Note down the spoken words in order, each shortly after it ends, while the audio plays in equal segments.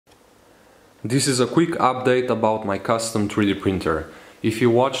This is a quick update about my custom 3D printer. If you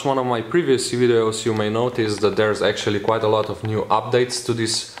watched one of my previous videos, you may notice that there's actually quite a lot of new updates to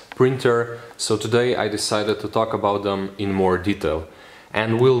this printer, so today I decided to talk about them in more detail.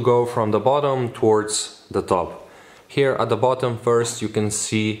 And we'll go from the bottom towards the top. Here at the bottom first you can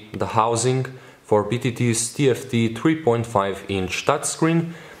see the housing for PTT's TFT 3.5-inch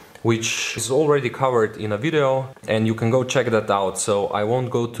touchscreen, which is already covered in a video, and you can go check that out, so I won't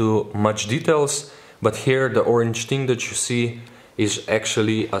go to much details, but here the orange thing that you see is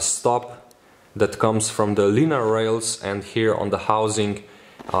actually a stop that comes from the linear rails, and here on the housing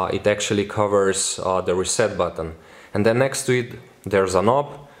it actually covers the reset button. And then next to it there's a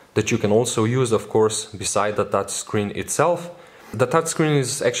knob that you can also use, of course, beside the touchscreen itself. The touchscreen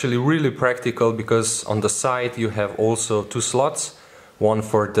is actually really practical because on the side you have also two slots, one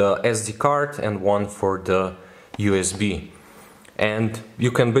for the SD card and one for the USB. And you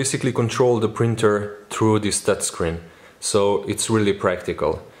can basically control the printer through this touchscreen, so it's really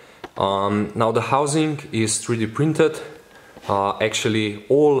practical. Now the housing is 3D printed. Actually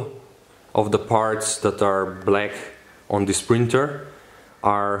all of the parts that are black on this printer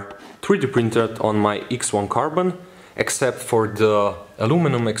are 3D printed on my X1 carbon, except for the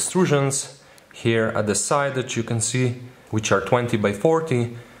aluminum extrusions here at the side that you can see, which are 20 by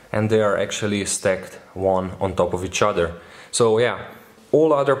 40, and they are actually stacked one on top of each other. So yeah,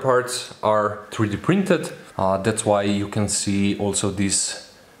 all other parts are 3D printed. That's why you can see also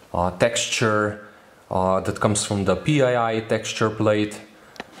this texture that comes from the PII texture plate,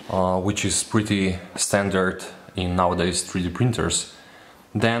 which is pretty standard in nowadays 3D printers.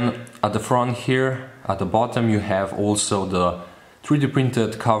 Then at the front here, at the bottom, you have also the 3D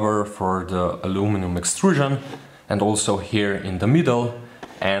printed cover for the aluminum extrusion, and also here in the middle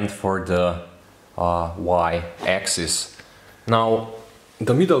and for the Y-axis. Now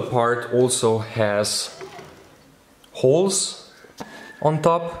the middle part also has holes on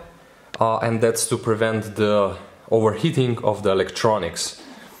top, and that's to prevent the overheating of the electronics.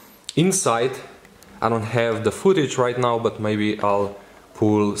 Inside, I don't have the footage right now, but maybe I'll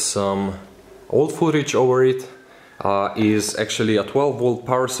pull some old footage over it. Is actually a 12-volt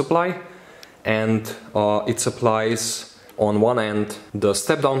power supply, and it supplies on one end the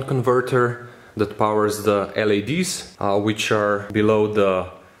step-down converter that powers the LEDs, which are below the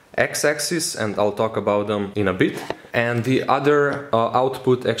X-axis, and I'll talk about them in a bit. And the other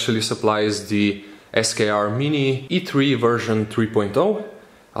output actually supplies the SKR Mini E3 version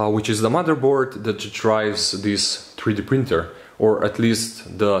 3.0, which is the motherboard that drives this 3D printer, or at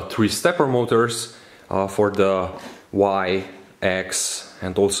least the 3 stepper motors for the Y, X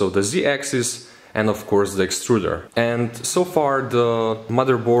and also the Z axis, and of course the extruder. And so far the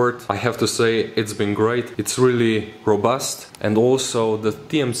motherboard, I have to say, it's been great. It's really robust, and also the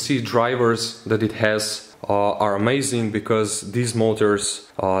TMC drivers that it has are amazing, because these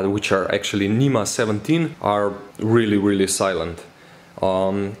motors, which are actually NEMA 17, are really silent.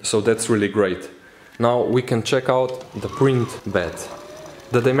 So that's really great. Now we can check out the print bed.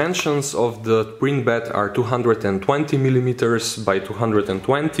 The dimensions of the print bed are 220 mm by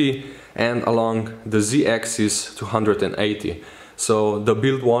 220, and along the Z-axis 280. So the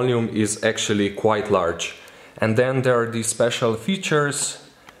build volume is actually quite large. And then there are these special features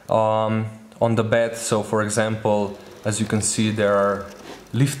on the bed. So for example, as you can see, there are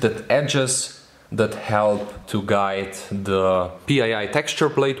lifted edges that help to guide the PII texture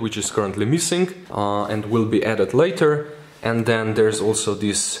plate, which is currently missing and will be added later. And then there's also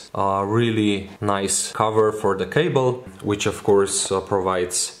this really nice cover for the cable, which of course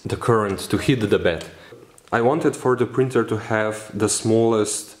provides the current to heat the bed. I wanted for the printer to have the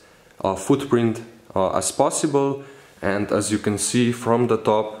smallest footprint as possible, and as you can see from the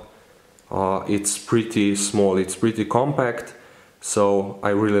top, it's pretty small, it's pretty compact, so I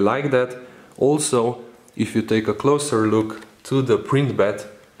really like that. Also, if you take a closer look to the print bed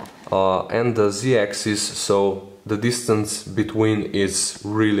and the Z-axis, so the distance between is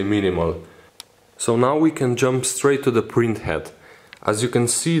really minimal. So now we can jump straight to the print head. As you can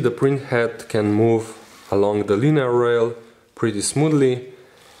see, the print head can move along the linear rail pretty smoothly,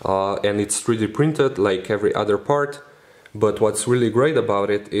 and it's 3D printed like every other part. But what's really great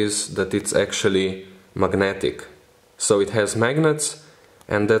about it is that it's actually magnetic. So it has magnets,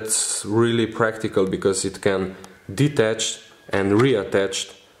 and that's really practical because it can detach and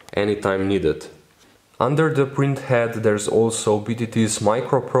reattach anytime needed. Under the print head there's also PTT's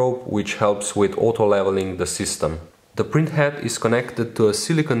micro probe, which helps with auto-leveling the system. The print head is connected to a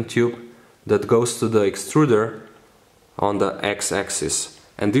silicone tube that goes to the extruder on the X-axis.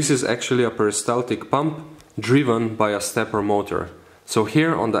 And this is actually a peristaltic pump driven by a stepper motor. So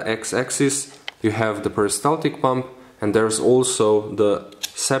here on the x-axis you have the peristaltic pump, and there's also the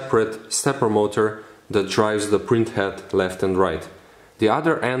separate stepper motor that drives the print head left and right. The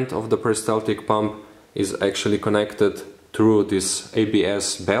other end of the peristaltic pump is actually connected through this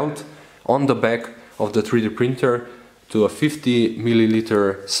ABS belt on the back of the 3D printer to a 50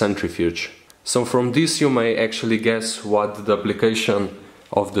 milliliter centrifuge. So from this you may actually guess what the application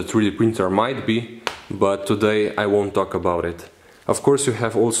of the 3D printer might be, but today I won't talk about it. Of course you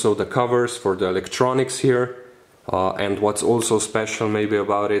have also the covers for the electronics here, and what's also special maybe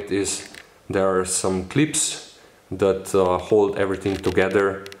about it is there are some clips that hold everything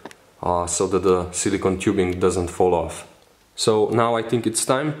together so that the silicone tubing doesn't fall off. So now I think it's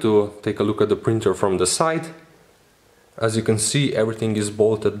time to take a look at the printer from the side. As you can see, everything is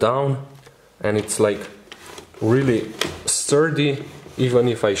bolted down and it's like really sturdy. Even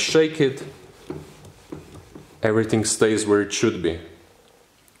if I shake it, everything stays where it should be.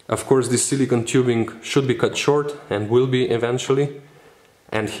 Of course, this silicone tubing should be cut short and will be eventually.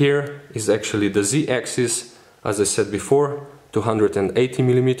 And here is actually the Z-axis, as I said before, 280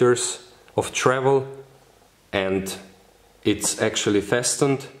 millimeters of travel, and it's actually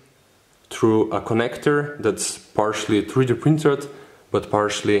fastened through a connector that's partially 3D printed but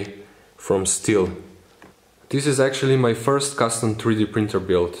partially from steel. This is actually my first custom 3D printer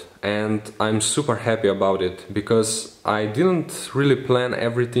build, and I'm super happy about it because I didn't really plan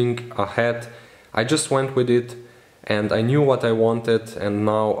everything ahead. I just went with it and I knew what I wanted, and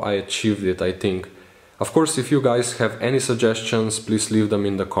now I achieved it, I think. Of course, if you guys have any suggestions, please leave them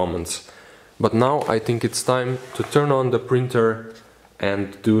in the comments. But now I think it's time to turn on the printer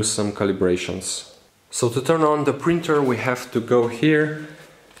and do some calibrations. So to turn on the printer we have to go here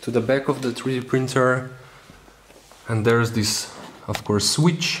to the back of the 3D printer, and there's this, of course,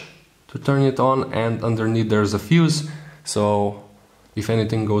 switch to turn it on, and underneath there's a fuse, so if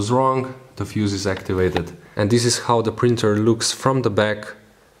anything goes wrong, the fuse is activated. And this is how the printer looks from the back.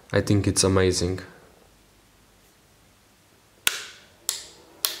 I think it's amazing.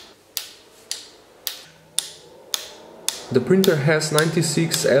 The printer has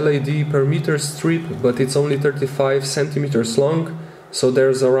 96 LED per meter strip, but it's only 35 centimeters long, so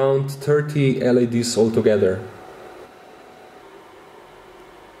there's around 30 LEDs altogether.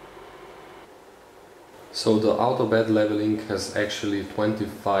 So the auto bed leveling has actually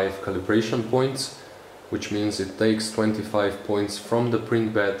 25 calibration points, which means it takes 25 points from the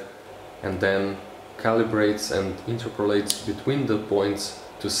print bed and then calibrates and interpolates between the points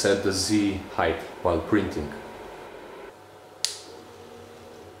to set the Z height while printing.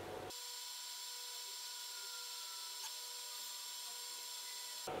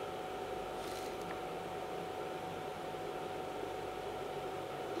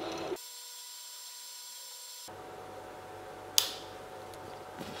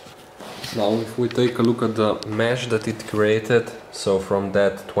 Now if we take a look at the mesh that it created, so from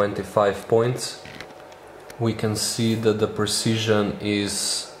that 25 points, we can see that the precision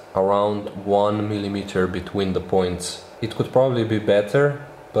is around 1 millimeter between the points. It could probably be better,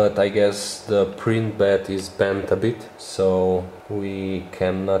 but I guess the print bed is bent a bit, so we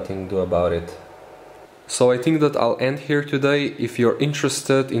can nothing do about it. So I think that I'll end here today. If you're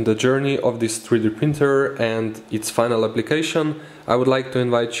interested in the journey of this 3D printer and its final application, I would like to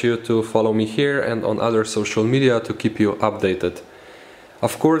invite you to follow me here and on other social media to keep you updated.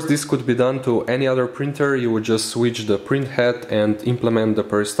 Of course, this could be done to any other printer. You would just switch the print head and implement the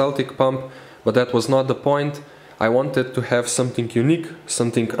peristaltic pump, but that was not the point. I wanted to have something unique,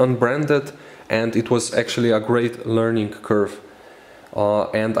 something unbranded, and it was actually a great learning curve.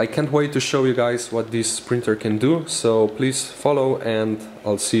 And I can't wait to show you guys what this printer can do, so please follow and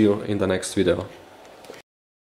I'll see you in the next video.